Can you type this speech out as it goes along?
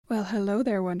Well, hello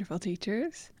there, wonderful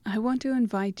teachers. I want to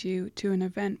invite you to an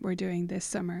event we're doing this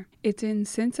summer. It's in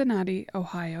Cincinnati,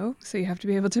 Ohio, so you have to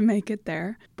be able to make it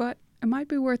there, but it might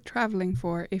be worth traveling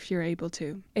for if you're able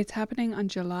to. It's happening on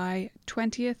July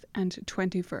 20th and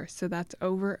 21st, so that's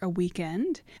over a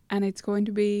weekend, and it's going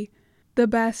to be the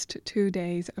best 2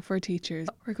 days for teachers.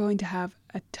 We're going to have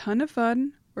a ton of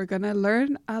fun. We're going to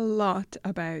learn a lot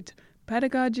about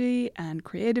pedagogy and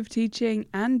creative teaching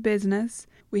and business.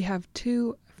 We have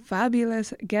 2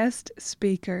 fabulous guest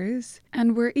speakers,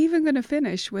 and we're even going to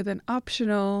finish with an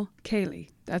optional ceilidh.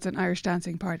 That's an Irish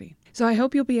dancing party. So I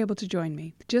hope you'll be able to join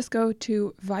me. Just go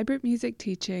to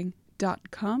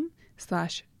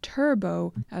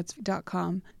vibrantmusicteaching.com/turbo. That's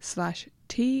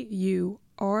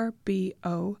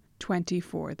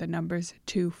 .com/TURBO24. The number's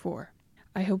 24.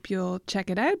 I hope you'll check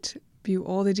it out, view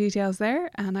all the details there,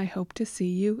 and I hope to see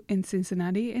you in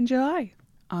Cincinnati in July.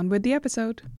 On with the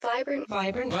episode. Vibrant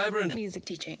music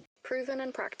teaching. Proven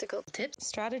and practical Tips,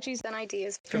 strategies, and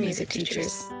ideas for music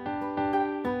teachers.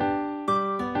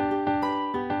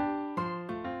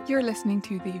 You're listening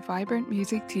to the Vibrant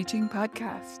Music Teaching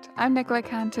Podcast. I'm Nicola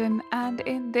Canton, and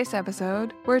in this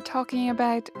episode, we're talking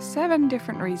about 7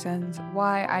 different reasons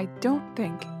why I don't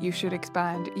think you should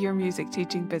expand your music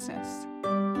teaching business.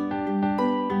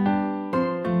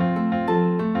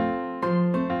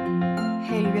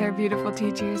 Hey there, beautiful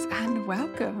teachers, and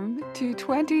welcome to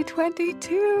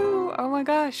 2022. Oh my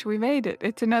gosh, we made it.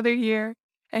 It's another year,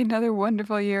 another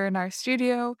wonderful year in our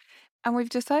studio. And we've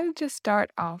decided to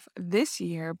start off this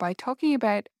year by talking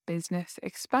about business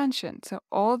expansion. So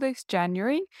all this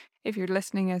January, if you're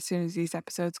listening as soon as these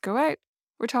episodes go out,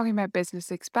 we're talking about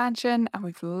business expansion, and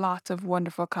we've lots of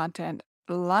wonderful content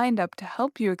lined up to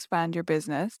help you expand your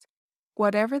business,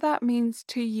 whatever that means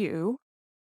to you,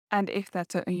 and if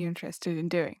that's something you're interested in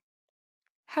doing.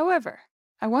 However,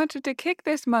 I wanted to kick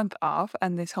this month off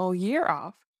and this whole year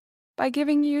off by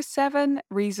giving you 7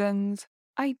 reasons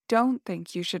I don't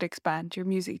think you should expand your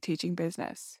music teaching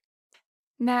business.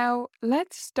 Now,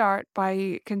 let's start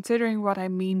by considering what I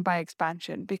mean by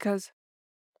expansion, because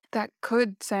that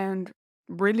could sound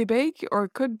really big or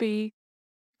could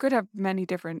have many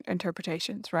different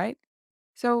interpretations, right?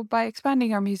 So by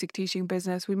expanding our music teaching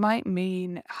business, we might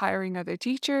mean hiring other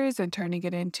teachers and turning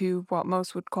it into what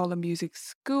most would call a music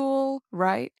school,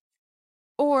 right?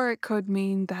 Or it could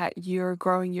mean that you're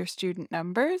growing your student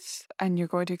numbers and you're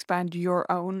going to expand your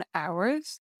own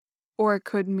hours. Or it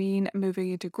could mean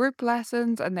moving into group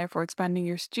lessons and therefore expanding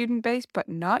your student base, but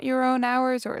not your own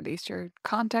hours, or at least your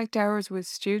contact hours with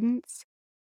students.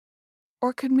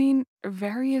 Or it could mean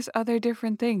various other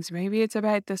different things. Maybe it's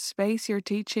about the space you're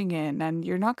teaching in, and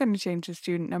you're not going to change the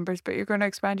student numbers, but you're going to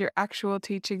expand your actual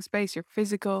teaching space, your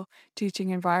physical teaching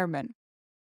environment.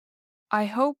 I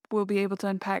hope we'll be able to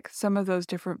unpack some of those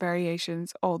different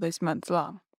variations all this month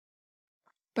long.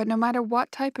 But no matter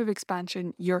what type of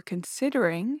expansion you're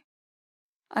considering,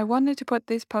 I wanted to put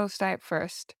this post out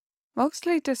first,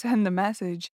 mostly to send the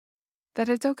message that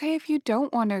it's okay if you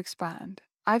don't want to expand.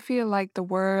 I feel like the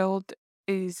world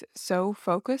is so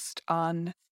focused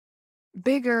on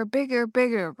bigger,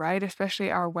 right?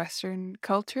 Especially our Western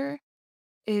culture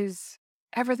is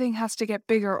everything has to get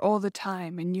bigger all the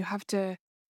time, and you have to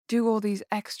do all these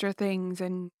extra things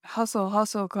and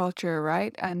hustle culture,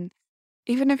 right? And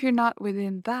even if you're not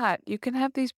within that, you can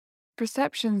have these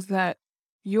perceptions that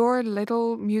your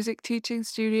little music teaching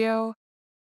studio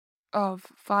of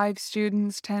 5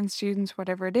 students, 10 students,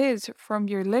 whatever it is, from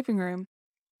your living room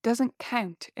doesn't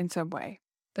count in some way,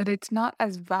 that it's not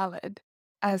as valid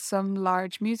as some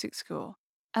large music school.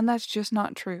 And that's just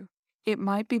not true. It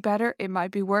might be better, it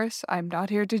might be worse. I'm not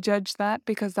here to judge that,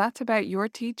 because that's about your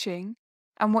teaching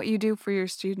and what you do for your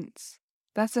students.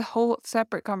 That's a whole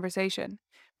separate conversation.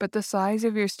 But the size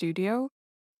of your studio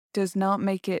does not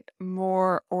make it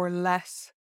more or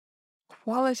less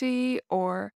quality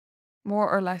or more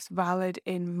or less valid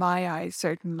in my eyes,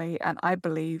 certainly, and I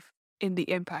believe in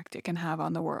the impact it can have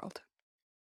on the world.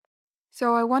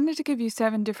 So I wanted to give you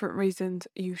 7 different reasons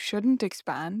you shouldn't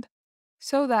expand,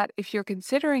 so that if you're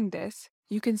considering this,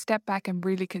 you can step back and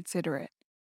really consider it.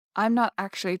 I'm not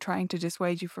actually trying to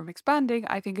dissuade you from expanding.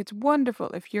 I think it's wonderful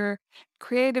if you're a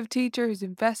creative teacher who's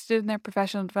invested in their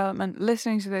professional development,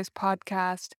 listening to this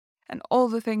podcast, and all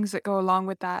the things that go along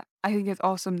with that. I think it's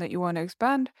awesome that you want to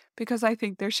expand, because I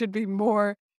think there should be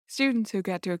more students who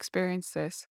get to experience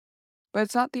this. But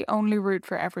it's not the only route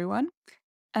for everyone.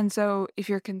 And so if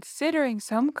you're considering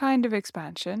some kind of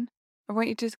expansion, I want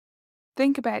you to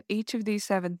think about each of these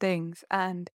 7 things,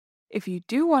 and if you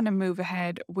do want to move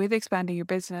ahead with expanding your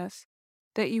business,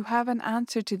 that you have an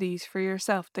answer to these for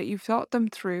yourself, that you've thought them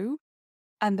through,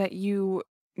 and that you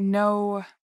know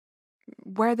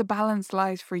where the balance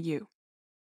lies for you.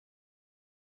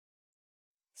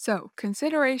 So,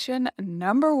 consideration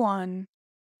number one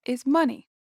is money.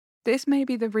 This may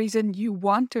be the reason you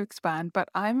want to expand, but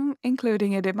I'm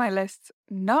including it in my list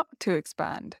not to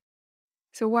expand.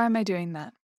 So, why am I doing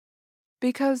that?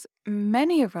 Because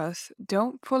many of us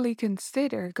don't fully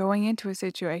consider going into a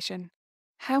situation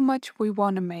how much we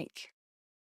want to make.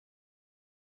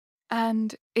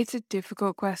 And it's a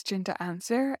difficult question to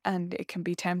answer, and it can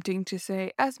be tempting to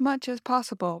say as much as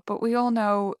possible, but we all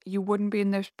know you wouldn't be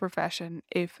in this profession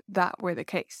if that were the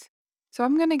case. So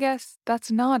I'm going to guess that's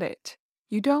not it.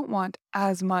 You don't want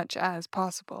as much as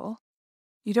possible.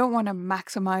 You don't want to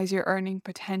maximize your earning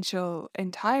potential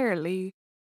entirely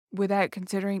without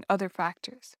considering other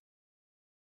factors.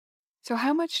 So,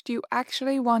 how much do you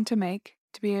actually want to make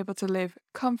to be able to live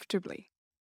comfortably,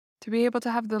 to be able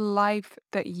to have the life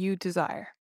that you desire?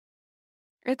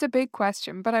 It's a big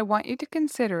question, but I want you to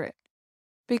consider it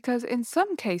because, in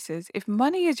some cases, if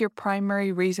money is your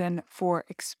primary reason for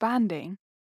expanding,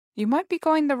 you might be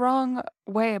going the wrong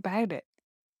way about it.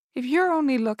 If you're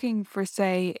only looking for,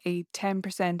 say, a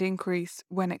 10% increase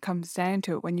when it comes down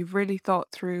to it, when you've really thought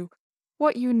through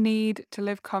what you need to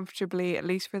live comfortably, at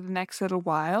least for the next little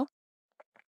while,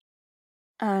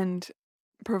 and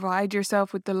provide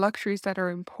yourself with the luxuries that are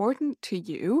important to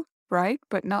you, right?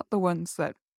 But not the ones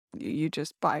that you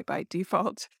just buy by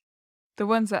default, the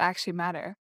ones that actually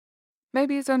matter.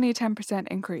 Maybe it's only a 10%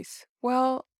 increase.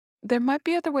 Well, there might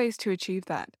be other ways to achieve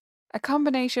that. A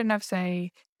combination of,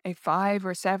 say, a 5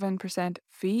 or 7%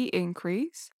 fee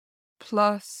increase,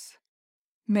 plus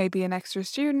maybe an extra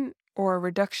student or a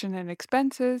reduction in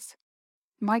expenses,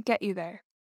 might get you there.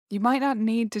 You might not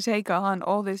need to take on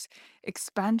all this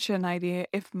expansion idea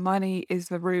if money is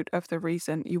the root of the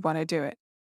reason you want to do it.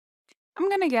 I'm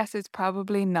going to guess it's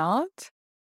probably not,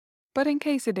 but in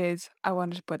case it is, I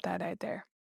wanted to put that out there.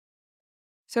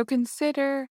 So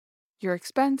consider your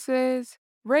expenses,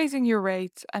 raising your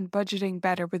rates, and budgeting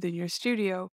better within your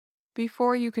studio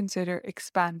before you consider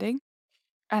expanding.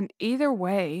 And either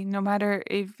way, no matter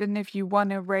even if you want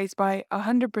to raise by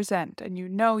 100% and you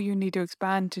know you need to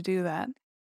expand to do that,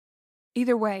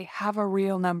 either way, have a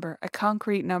real number, a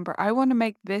concrete number. I want to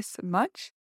make this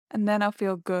much, and then I'll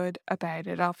feel good about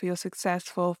it. I'll feel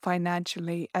successful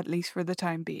financially, at least for the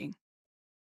time being.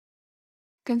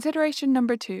 Consideration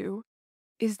number two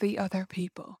is the other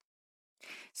people.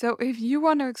 So if you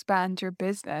want to expand your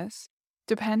business,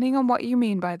 depending on what you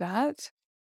mean by that,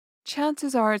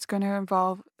 chances are it's going to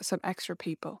involve some extra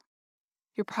people.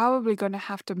 You're probably going to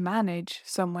have to manage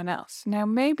someone else. Now,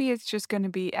 maybe it's just going to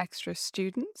be extra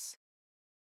students,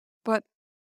 but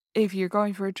if you're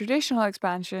going for a traditional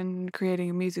expansion, creating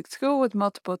a music school with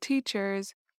multiple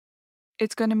teachers,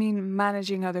 it's going to mean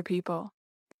managing other people.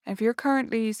 If you're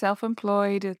currently self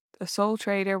employed, a sole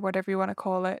trader, whatever you want to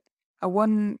call it, a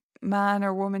one man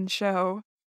or woman show,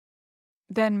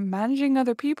 then managing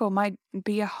other people might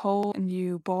be a whole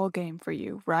new ball game for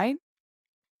you, right?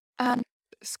 And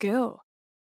skill.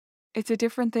 It's a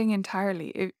different thing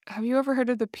entirely. Have you ever heard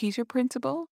of the Peter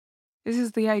Principle? This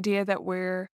is the idea that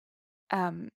we're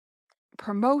um,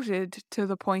 promoted to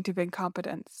the point of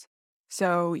incompetence.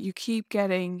 So you keep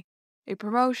getting a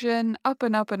promotion up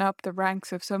and up and up the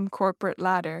ranks of some corporate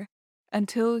ladder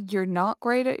until you're not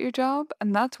great at your job.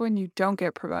 And that's when you don't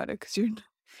get promoted because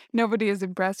nobody is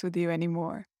impressed with you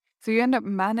anymore. So you end up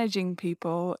managing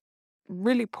people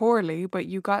really poorly, but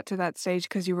you got to that stage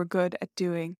because you were good at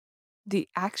doing the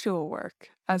actual work,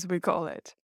 as we call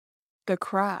it, the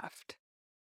craft.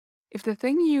 If the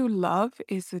thing you love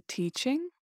is the teaching,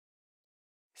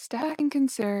 step back and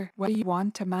consider whether you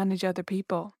want to manage other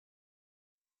people.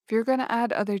 If you're going to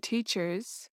add other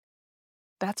teachers,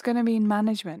 that's going to mean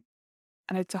management.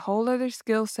 And it's a whole other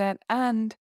skill set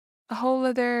and a whole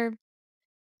other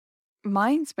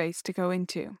mind space to go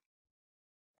into.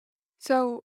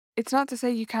 So it's not to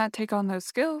say you can't take on those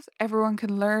skills. Everyone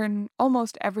can learn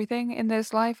almost everything in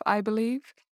this life, I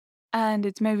believe. And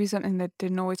it's maybe something that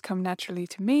didn't always come naturally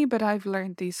to me, but I've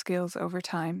learned these skills over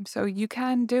time. So you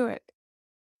can do it.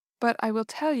 But I will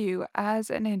tell you, as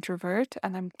an introvert,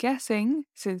 and I'm guessing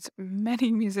since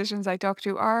many musicians I talk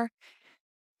to are,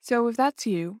 so if that's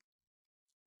you,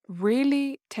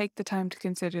 really take the time to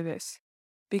consider this.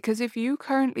 Because if you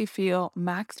currently feel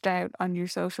maxed out on your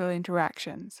social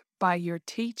interactions by your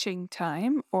teaching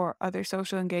time or other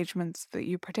social engagements that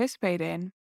you participate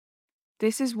in,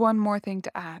 this is one more thing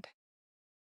to add.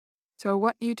 So I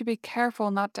want you to be careful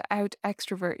not to out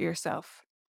extrovert yourself.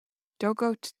 Don't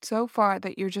go so far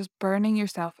that you're just burning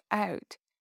yourself out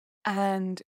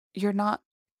and you're not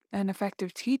an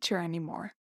effective teacher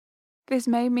anymore. This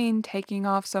may mean taking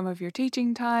off some of your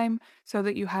teaching time so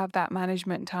that you have that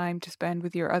management time to spend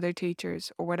with your other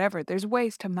teachers or whatever. There's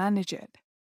ways to manage it,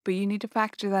 but you need to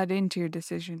factor that into your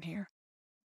decision here.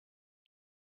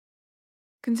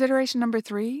 Consideration number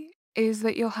three is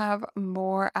that you'll have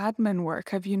more admin work.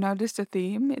 Have you noticed a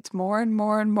theme? It's more and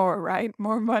more and more, right?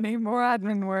 More money, more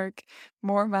admin work,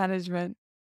 more management.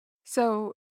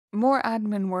 So, more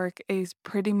admin work is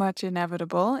pretty much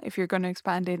inevitable if you're going to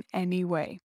expand in any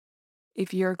way.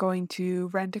 If you're going to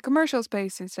rent a commercial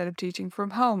space instead of teaching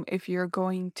from home, if you're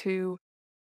going to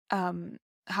um,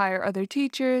 hire other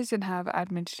teachers and have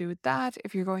admin to do with that,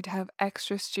 if you're going to have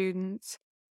extra students,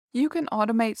 you can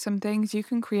automate some things, you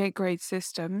can create great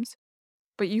systems,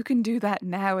 but you can do that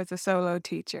now as a solo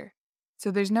teacher.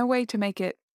 So there's no way to make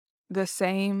it the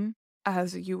same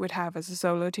as you would have as a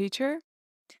solo teacher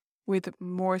with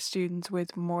more students,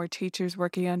 with more teachers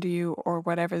working under you, or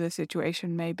whatever the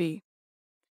situation may be.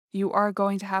 You are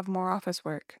going to have more office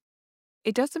work.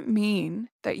 It doesn't mean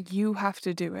that you have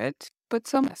to do it, but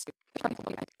some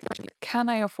can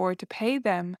I afford to pay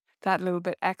them that little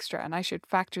bit extra? And I should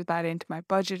factor that into my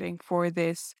budgeting for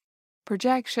this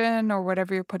projection or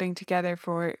whatever you're putting together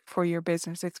for your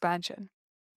business expansion.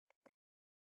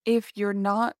 If you're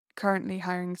not currently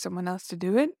hiring someone else to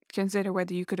do it, consider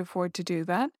whether you could afford to do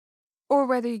that or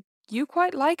whether you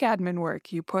quite like admin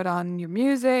work. You put on your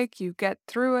music, you get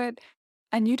through it,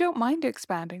 and you don't mind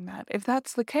expanding that. If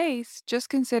that's the case, just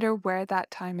consider where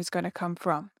that time is going to come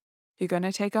from. You're going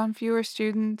to take on fewer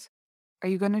students. Are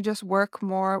you going to just work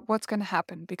more? What's going to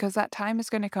happen? Because that time is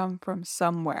going to come from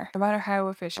somewhere. No matter how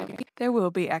efficient, there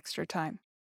will be extra time.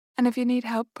 And if you need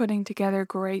help putting together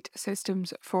great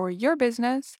systems for your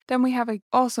business, then we have an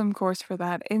awesome course for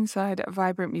that inside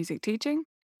Vibrant Music Teaching.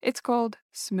 It's called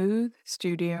Smooth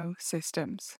Studio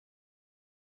Systems.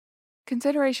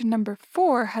 Consideration number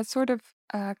 4 has sort of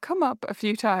come up a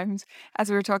few times as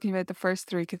we were talking about the first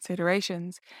 3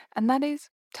 considerations, and that is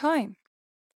time.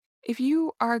 If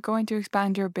you are going to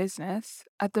expand your business,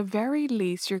 at the very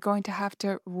least, you're going to have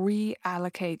to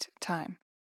reallocate time.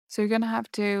 So you're going to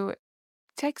have to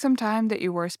take some time that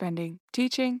you were spending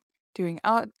teaching, doing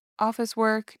office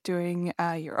work, doing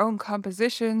your own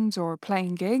compositions or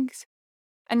playing gigs,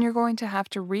 and you're going to have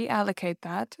to reallocate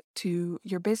that to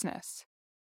your business.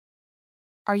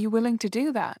 Are you willing to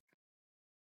do that?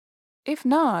 If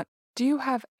not, do you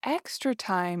have extra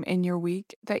time in your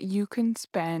week that you can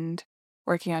spend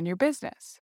working on your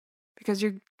business? Because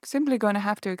you're simply going to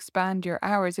have to expand your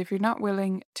hours if you're not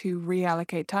willing to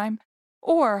reallocate time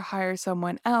or hire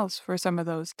someone else for some of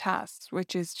those tasks,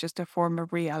 which is just a form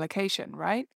of reallocation,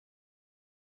 right?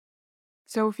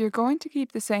 So if you're going to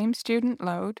keep the same student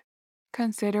load,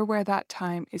 consider where that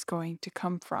time is going to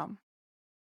come from.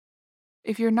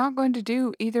 If you're not going to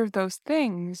do either of those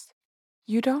things,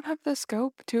 you don't have the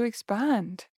scope to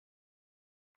expand.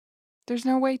 There's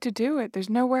no way to do it. There's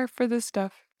nowhere for this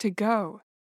stuff to go.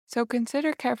 So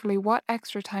consider carefully what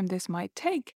extra time this might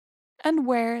take and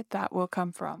where that will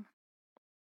come from.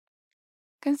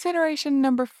 Consideration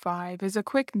number 5 is a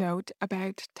quick note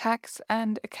about tax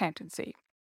and accountancy.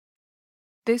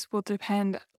 This will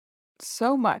depend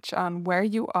so much on where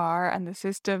you are and the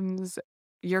systems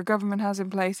your government has in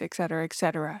place, etc.,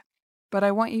 etc. But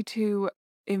I want you to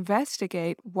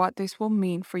investigate what this will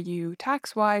mean for you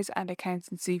tax wise and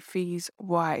accountancy fees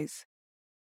wise.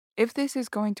 If this is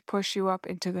going to push you up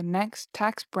into the next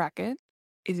tax bracket,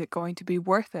 is it going to be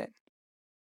worth it?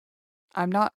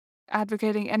 I'm not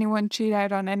advocating anyone cheat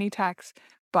out on any tax,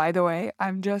 by the way.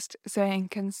 I'm just saying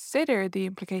consider the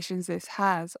implications this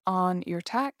has on your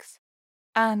tax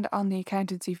and on the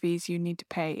accountancy fees you need to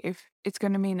pay. If it's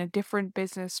going to mean a different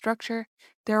business structure,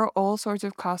 there are all sorts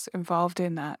of costs involved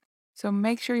in that. So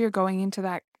make sure you're going into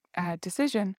that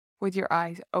decision with your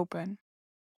eyes open.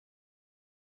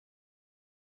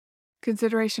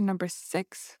 Consideration number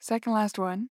 6, second last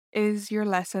one, is your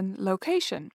lesson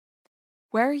location.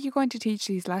 Where are you going to teach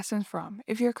these lessons from?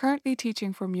 If you're currently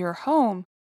teaching from your home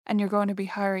and you're going to be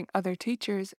hiring other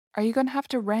teachers, are you going to have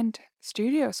to rent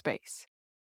studio space?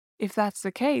 If that's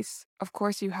the case, of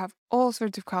course, you have all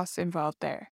sorts of costs involved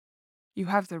there. You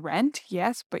have the rent,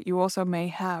 yes, but you also may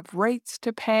have rates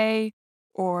to pay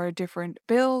or different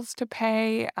bills to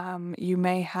pay. You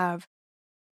may have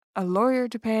a lawyer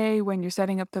to pay when you're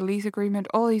setting up the lease agreement,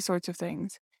 all these sorts of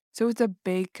things. So it's a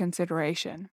big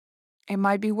consideration. It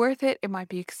might be worth it, it might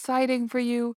be exciting for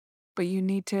you, but you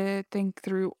need to think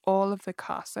through all of the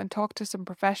costs and talk to some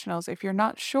professionals if you're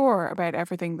not sure about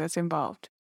everything that's involved.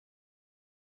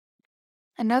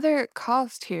 Another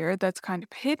cost here that's kind of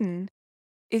hidden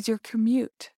is your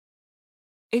commute.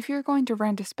 If you're going to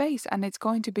rent a space and it's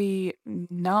going to be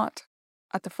not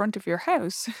at the front of your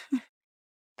house,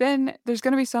 then there's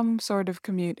going to be some sort of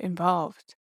commute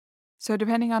involved. So,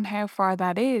 depending on how far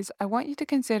that is, I want you to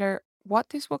consider what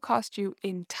this will cost you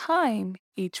in time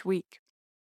each week.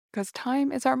 Because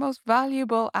time is our most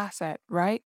valuable asset,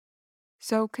 right?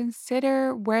 So,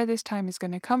 consider where this time is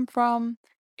going to come from.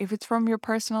 If it's from your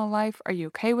personal life, are you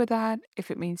okay with that?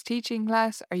 If it means teaching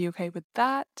less, are you okay with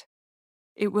that?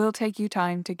 It will take you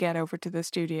time to get over to the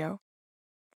studio.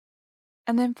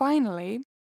 And then finally,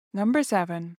 number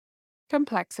 7,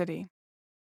 complexity.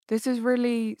 This is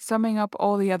really summing up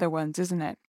all the other ones, isn't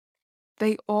it?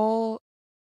 They all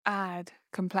add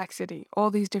complexity,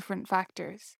 all these different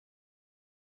factors.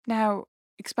 Now,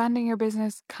 expanding your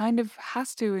business kind of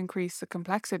has to increase the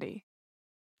complexity.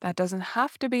 That doesn't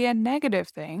have to be a negative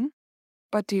thing,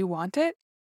 but do you want it?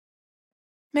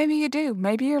 Maybe you do.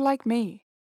 Maybe you're like me.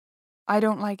 I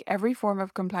don't like every form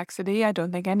of complexity. I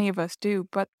don't think any of us do,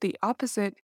 but the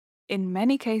opposite in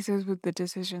many cases with the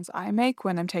decisions I make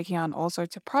when I'm taking on all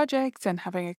sorts of projects and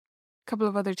having a couple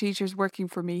of other teachers working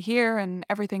for me here and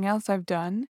everything else I've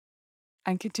done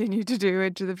and continue to do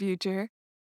into the future.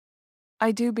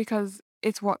 I do because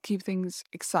it's what keeps things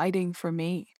exciting for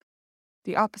me.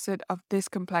 The opposite of this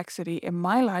complexity in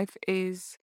my life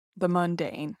is the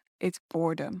mundane. It's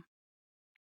boredom.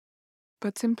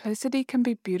 But simplicity can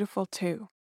be beautiful too.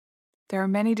 There are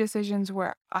many decisions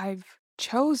where I've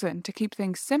chosen to keep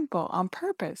things simple on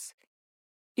purpose,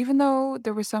 even though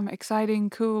there was some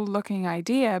exciting, cool looking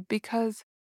idea, because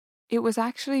it was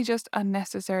actually just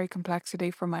unnecessary complexity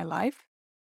for my life,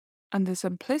 and the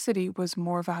simplicity was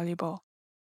more valuable.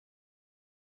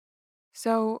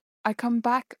 So I come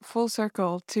back full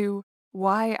circle to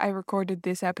why I recorded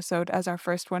this episode as our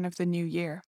first one of the new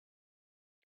year.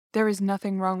 There is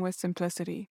nothing wrong with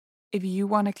simplicity. If you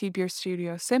want to keep your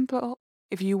studio simple,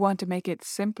 if you want to make it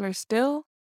simpler still,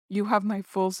 you have my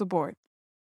full support.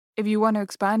 If you want to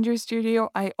expand your studio,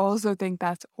 I also think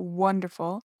that's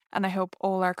wonderful, and I hope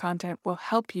all our content will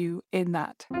help you in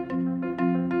that.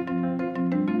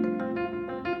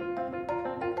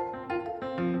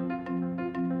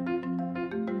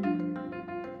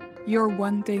 Your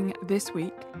one thing this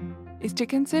week is to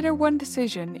consider one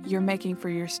decision you're making for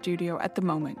your studio at the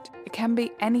moment. It can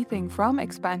be anything from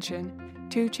expansion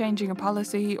to changing a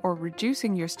policy or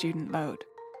reducing your student load.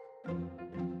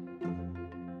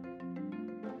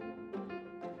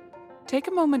 Take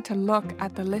a moment to look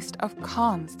at the list of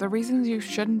cons, the reasons you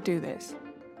shouldn't do this.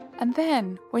 And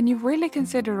then, when you've really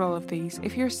considered all of these,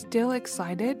 if you're still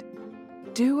excited,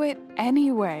 do it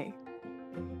anyway.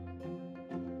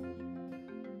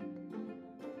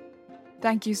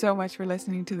 Thank you so much for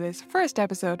listening to this first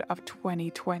episode of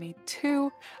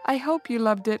 2022. I hope you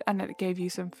loved it and it gave you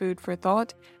some food for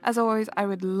thought. As always, I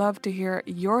would love to hear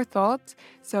your thoughts,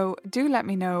 so do let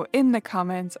me know in the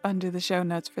comments under the show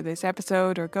notes for this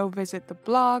episode, or go visit the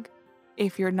blog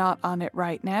if you're not on it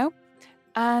right now.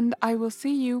 And I will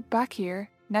see you back here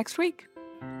next week.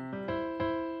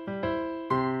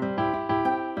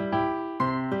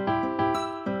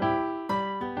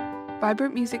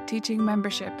 Vibrant Music Teaching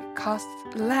membership costs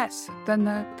less than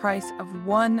the price of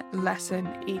one lesson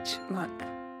each month.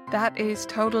 That is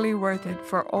totally worth it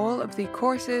for all of the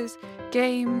courses,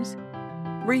 games,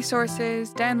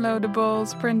 resources,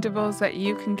 downloadables, printables that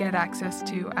you can get access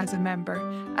to as a member,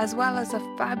 as well as the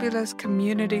fabulous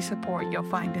community support you'll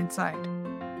find inside.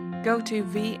 Go to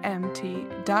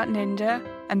vmt.ninja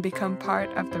and become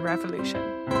part of the revolution.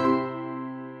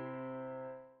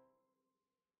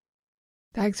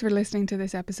 Thanks for listening to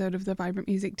this episode of the Vibrant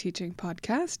Music Teaching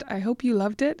Podcast. I hope you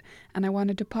loved it, and I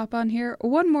wanted to pop on here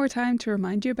one more time to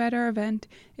remind you about our event.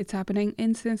 It's happening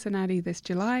in Cincinnati this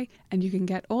July, and you can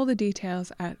get all the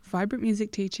details at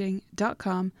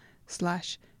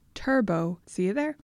vibrantmusicteaching.com/turbo. See you there.